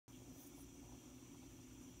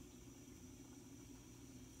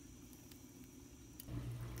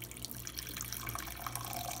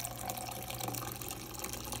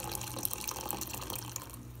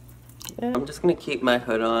I'm just gonna keep my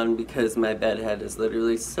hood on because my bed head is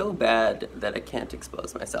literally so bad that I can't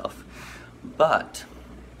expose myself. But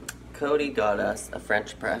Cody got us a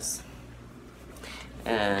French press,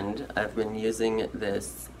 and I've been using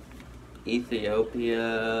this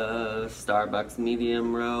Ethiopia Starbucks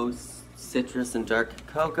medium roast, citrus and dark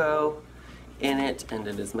cocoa in it, and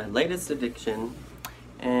it is my latest addiction,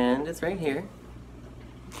 and it's right here,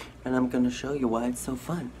 and I'm gonna show you why it's so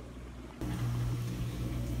fun.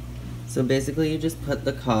 So basically you just put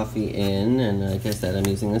the coffee in, and like I said, I'm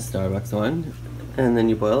using the Starbucks one, and then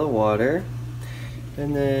you boil the water,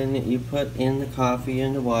 and then you put in the coffee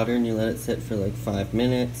into water and you let it sit for like 5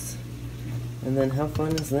 minutes. And then how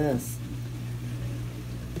fun is this?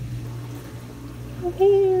 I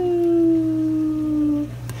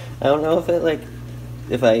don't know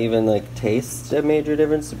if I even like taste a major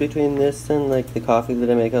difference between this and like the coffee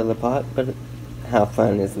that I make out of the pot, but how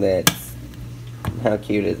fun is this? How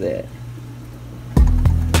cute is it?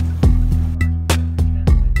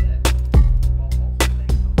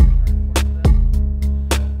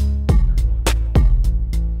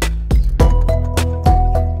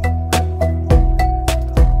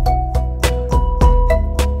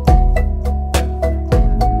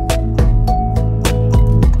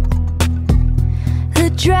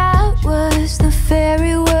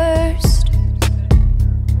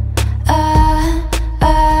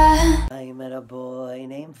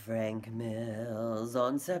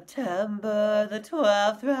 On September the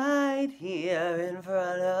 12th, right here in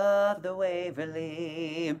front of the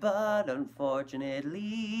Waverly, but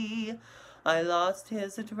unfortunately I lost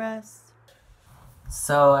his address.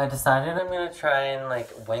 So I decided I'm gonna try and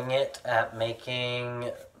like wing it at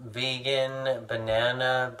making vegan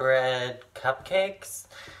banana bread cupcakes,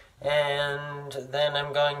 and then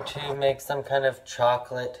I'm going to make some kind of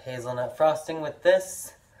chocolate hazelnut frosting with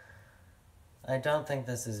this. I don't think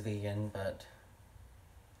this is vegan, but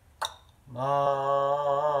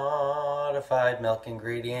modified milk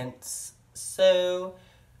ingredients, so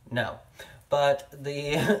no. But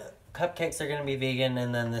the cupcakes are going to be vegan,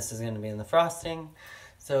 and then this is going to be in the frosting.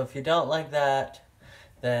 So if you don't like that,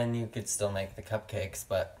 then you could still make the cupcakes,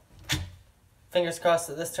 but fingers crossed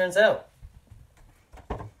that this turns out.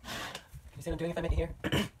 Can you see what I'm doing if I make it here?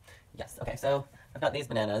 Yes, okay, so I've got these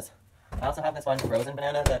bananas. I also have this one frozen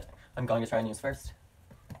banana that I'm going to try and use first.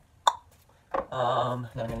 Then I'm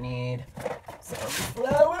gonna need some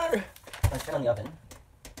flour. Let's turn on the oven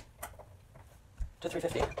to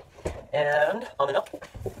 350, and almond milk,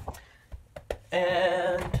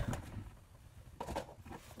 and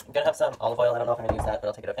I'm gonna have some olive oil. I don't know if I'm gonna use that, but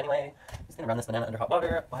I'll take it out anyway. I'm just gonna run this banana under hot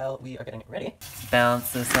water while we are getting it ready.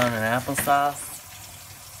 Bounce this on an applesauce.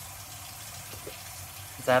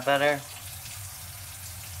 Is that better?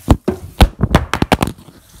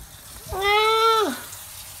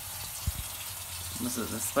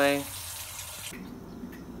 This way.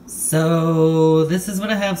 So this is what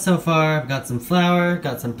I have so far. I've got some flour,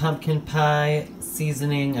 got some pumpkin pie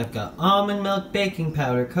seasoning, I've got almond milk, baking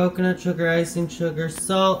powder, coconut sugar, icing sugar,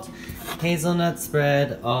 salt, hazelnut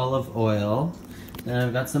spread, olive oil. Then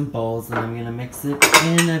I've got some bowls and I'm gonna mix it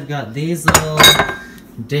in. I've got these little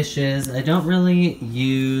dishes. I don't really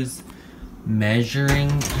use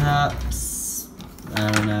measuring cups.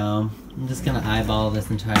 I don't know. I'm just gonna eyeball this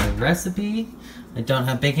entire recipe. I don't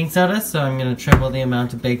have baking soda, so I'm going to triple the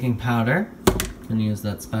amount of baking powder and use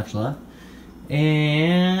that spatula.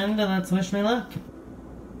 And let's wish me luck.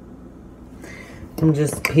 I'm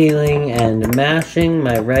just peeling and mashing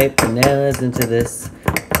my ripe bananas into this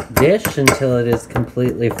dish until it is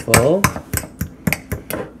completely full.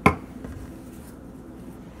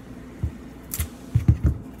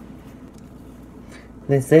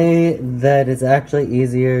 They say that it's actually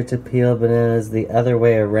easier to peel bananas the other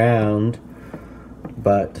way around.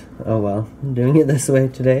 But, oh well, I'm doing it this way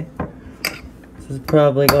today. This is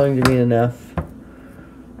probably going to be enough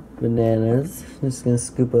bananas. I'm just going to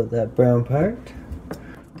scoop out that brown part.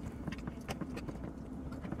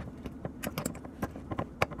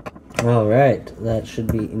 Alright, that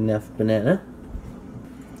should be enough banana.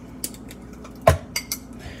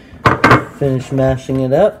 Finish mashing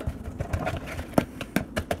it up.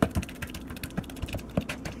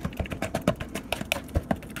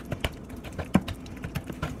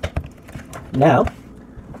 Now,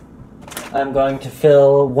 I'm going to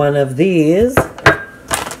fill one of these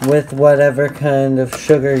with whatever kind of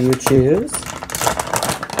sugar you choose.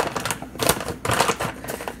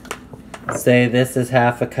 Say this is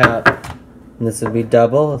half a cup, and this would be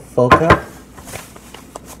double, a full cup.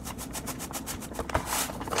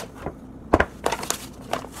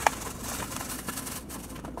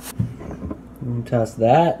 And toss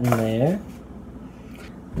that in there.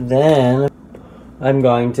 Then I'm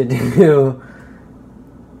going to do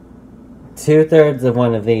 2/3 of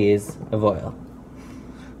one of these of oil.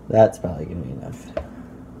 That's probably gonna be enough.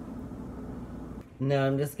 Now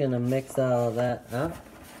I'm just gonna mix all of that up.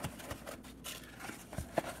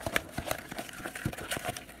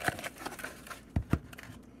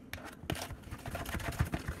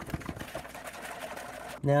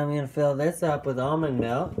 Now I'm gonna fill this up with almond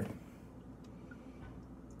milk.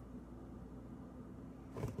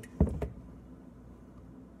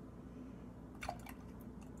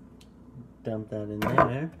 Dump that in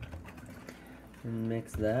there and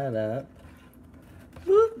mix that up.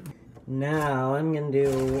 Whoop. Now I'm gonna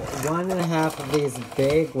do 1.5 of these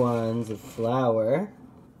big ones of flour,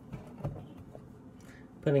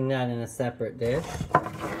 putting that in a separate dish.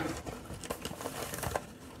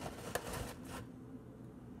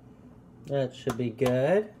 That should be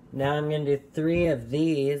good. Now I'm gonna do 3 of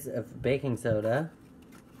these of baking soda,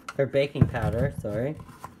 or baking powder, sorry.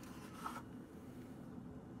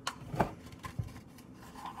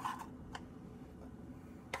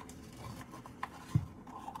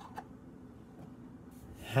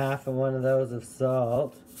 Half of one of those of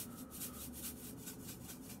salt.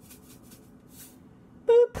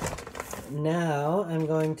 Boop. Now I'm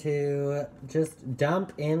going to just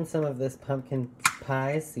dump in some of this pumpkin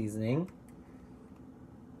pie seasoning.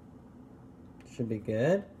 Should be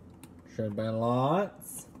good. Should be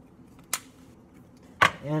lots.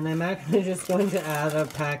 And I'm actually just going to add a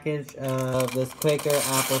package of this Quaker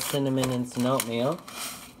apple cinnamon instant oatmeal.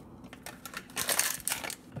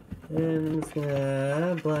 And I'm just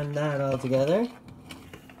gonna blend that all together.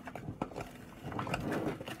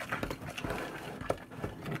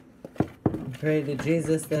 Pray to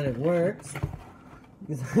Jesus that it works.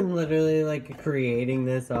 Because I'm literally like creating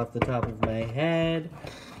this off the top of my head.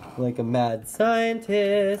 Like a mad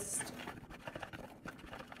scientist.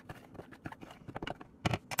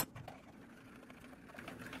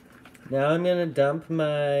 Now I'm gonna dump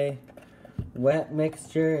my wet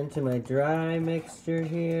mixture into my dry mixture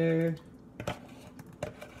here.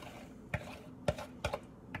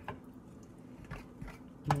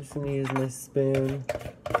 I'm just gonna use my spoon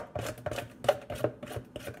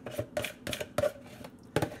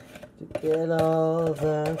to get all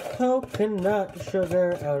the coconut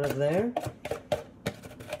sugar out of there.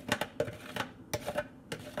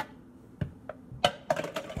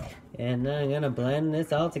 And then I'm gonna blend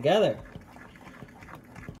this all together.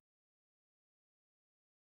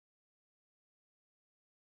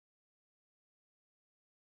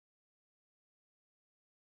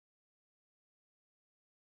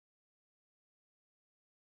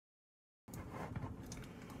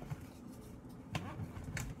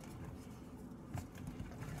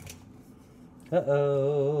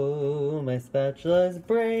 Uh-oh, my spatula is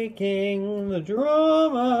breaking. The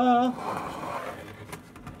drama.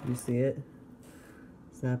 You see it?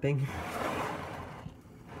 Snapping.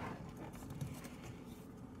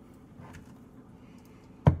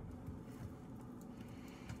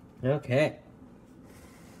 Okay.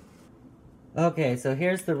 Okay, so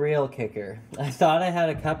here's the real kicker. I thought I had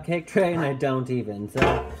a cupcake tray and I don't even. So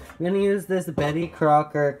I'm gonna use this Betty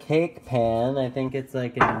Crocker cake pan. I think it's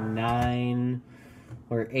like a 9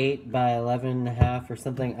 or 8 by 11.5 or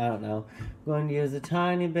something. I don't know. I'm going to use a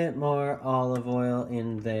tiny bit more olive oil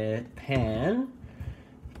in the pan.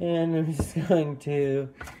 And I'm just going to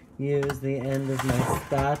use the end of my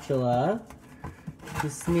spatula to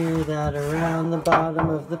smear that around the bottom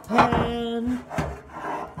of the pan.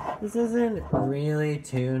 This isn't really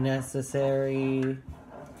too necessary.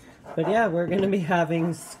 But yeah, we're going to be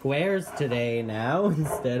having squares today now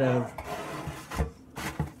instead of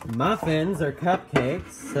muffins or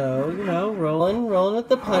cupcakes. So, you know, rolling with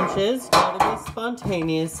the punches. Gotta be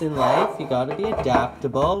spontaneous in life. You gotta be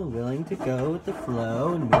adaptable, willing to go with the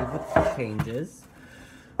flow and move with the changes.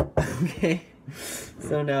 Okay,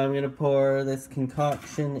 so now I'm going to pour this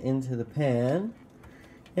concoction into the pan.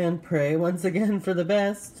 And pray once again for the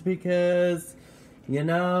best, because, you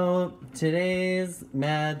know, today's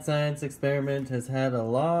mad science experiment has had a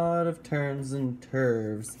lot of turns and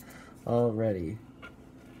turves already.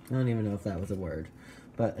 I don't even know if that was a word.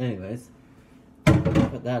 But anyways,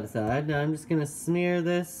 put that aside. Now I'm just going to smear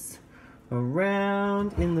this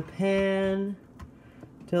around in the pan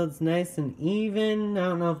until it's nice and even. I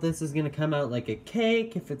don't know if this is going to come out like a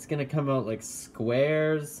cake, if it's going to come out like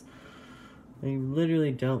squares. I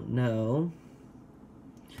literally don't know.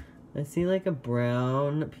 I see like a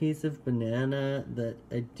brown piece of banana that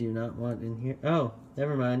I do not want in here. Oh,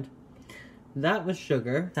 never mind. That was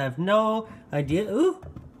sugar. I have no idea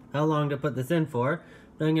how long to put this in for.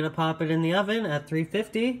 But I'm going to pop it in the oven at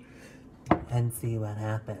 350 and see what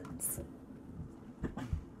happens.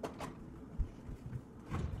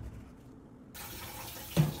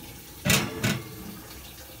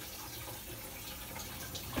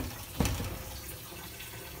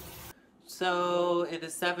 So it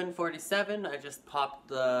is 7:47. I just popped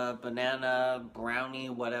the banana brownie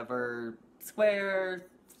whatever square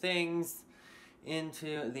things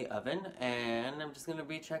into the oven, and I'm just gonna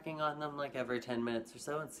be checking on them like every 10 minutes or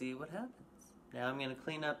so and see what happens. Now I'm gonna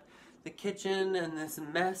clean up the kitchen and this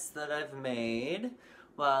mess that I've made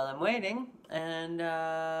while I'm waiting, and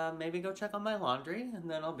maybe go check on my laundry, and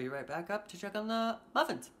then I'll be right back up to check on the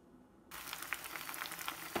muffins.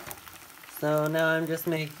 So now I'm just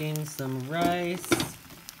making some rice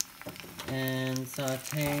and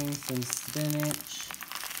sauteing some spinach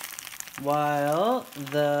while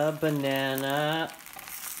the banana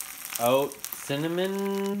oat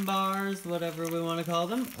cinnamon bars, whatever we want to call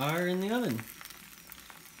them, are in the oven.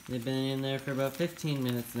 They've been in there for about 15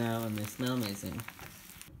 minutes now and they smell amazing.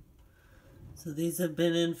 So these have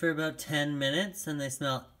been in for about 10 minutes and they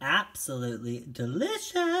smell absolutely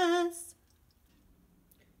delicious.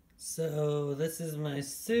 So this is my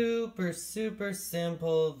super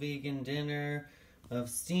simple vegan dinner of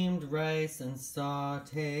steamed rice and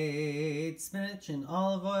sauteed spinach and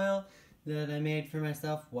olive oil that I made for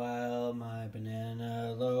myself while my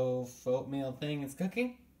banana loaf oatmeal thing is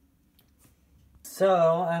cooking.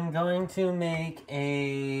 So I'm going to make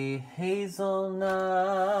a hazelnut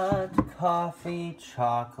coffee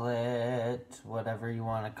chocolate, whatever you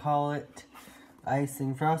want to call it,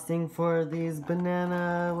 icing frosting for these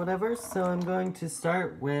banana whatever. So I'm going to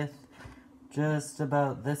start with just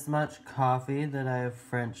about this much coffee that I have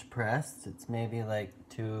French pressed. It's maybe like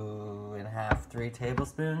 2.5, 3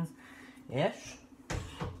 tablespoons-ish.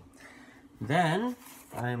 Then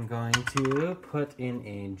I'm going to put in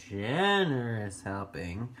a generous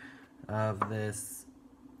helping of this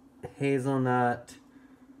hazelnut.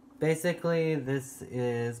 Basically, this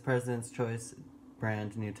is President's Choice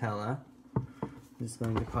brand Nutella. I'm just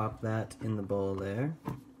going to pop that in the bowl there.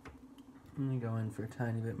 I'm going to go in for a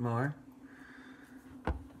tiny bit more.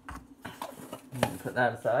 Put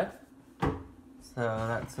that aside. So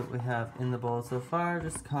that's what we have in the bowl so far,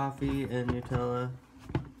 just coffee and Nutella.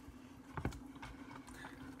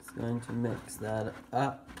 Just going to mix that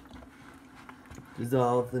up.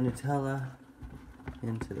 Dissolve the Nutella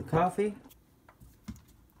into the coffee.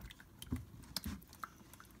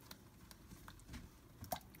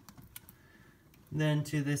 Then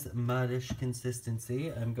to this muddish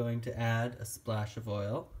consistency, I'm going to add a splash of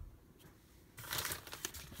oil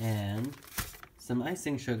and some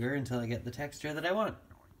icing sugar until I get the texture that I want.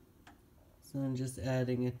 So I'm just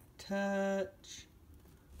adding a touch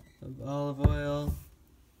of olive oil.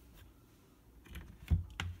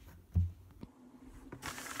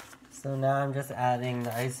 So now I'm just adding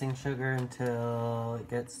the icing sugar until it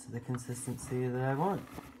gets to the consistency that I want.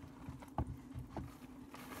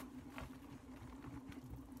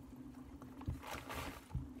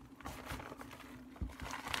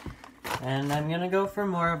 And I'm gonna go for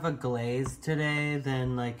more of a glaze today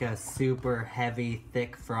than like a super heavy,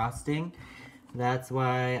 thick frosting. That's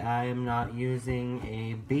why I am not using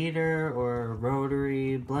a beater or a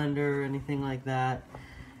rotary blender or anything like that.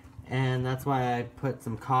 And that's why I put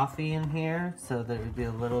some coffee in here so that it would be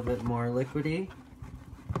a little bit more liquidy.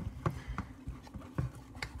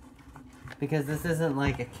 Because this isn't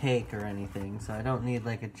like a cake or anything, so I don't need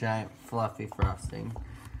like a giant fluffy frosting.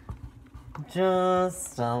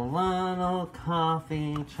 Just a little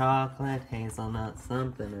coffee, chocolate, hazelnut,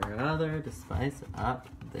 something or other to spice up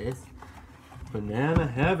this banana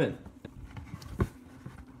heaven.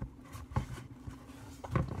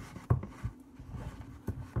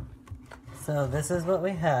 So this is what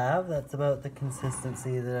we have. That's about the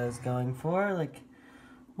consistency that I was going for. Like,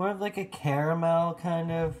 more of like a caramel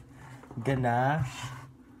kind of ganache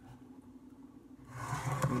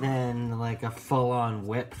than like a full-on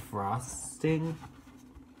whipped frosting.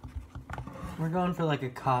 We're going for like a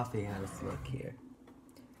coffee house look here.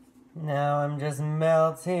 Now I'm just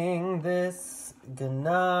melting this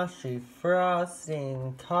ganache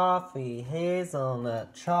frosting, coffee,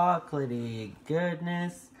 hazelnut, chocolatey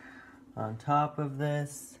goodness on top of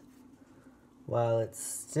this while it's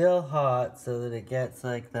still hot so that it gets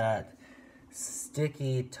like that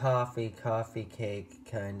sticky toffee coffee cake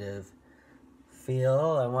kind of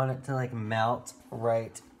feel. I want it to like melt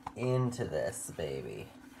right into this baby.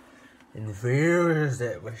 Infuse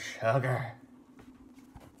it with sugar.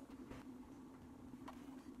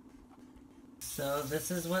 So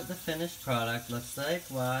this is what the finished product looks like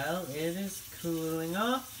while it is cooling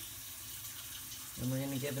off. And we're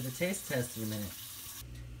going to give it a taste test in a minute.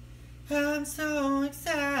 I'm so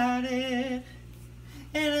excited,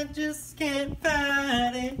 and I just can't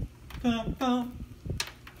fight it. Boom, boom.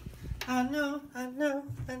 I know, I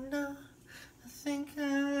think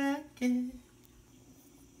I like it.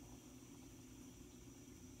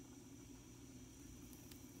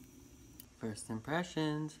 First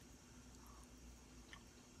impressions.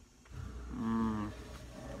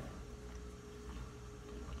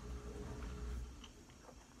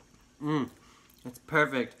 It's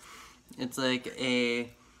perfect. It's like a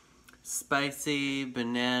spicy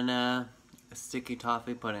banana sticky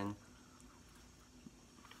toffee pudding.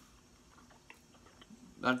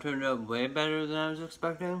 That turned out way better than I was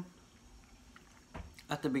expecting.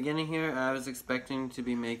 At the beginning here, I was expecting to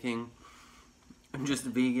be making just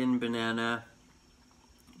vegan banana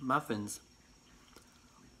muffins.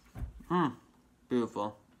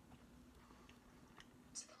 Beautiful.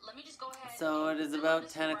 So it is about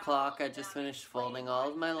 10 o'clock. I just finished folding all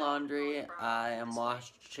of my laundry. I am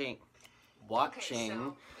watching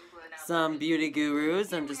some beauty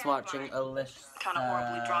gurus. I'm just watching Alyssa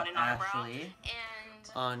Ashley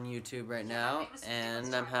on YouTube right now,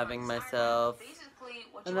 and I'm having myself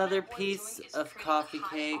another piece of coffee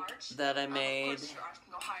cake that I made,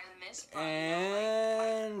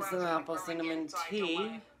 and some apple cinnamon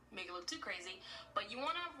tea. Make it look too crazy, but you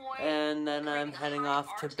want to avoid. And then I'm heading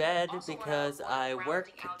off to bed because I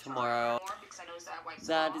work tomorrow.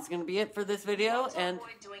 That is going to be it for this video, and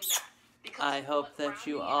I hope that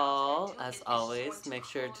you all, as always, make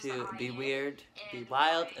sure to be weird, be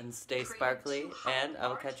wild, and stay sparkly, and I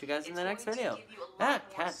will catch you guys in the next video. Ah,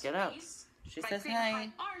 cat, get out. She says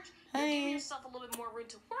hi. Hi. Give yourself a little bit more room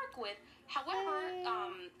to work with. However,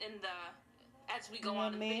 as we go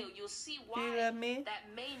on in the video, you'll see why that may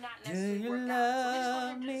not necessarily work out. So let's go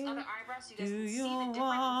ahead and do this other eyebrow so you guys can see the difference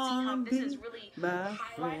and see how this is really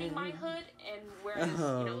highlighting my hood, and whereas, you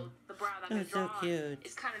know, the brow that I'm going to draw on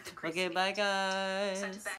is kind of decreasing. Okay, bye guys.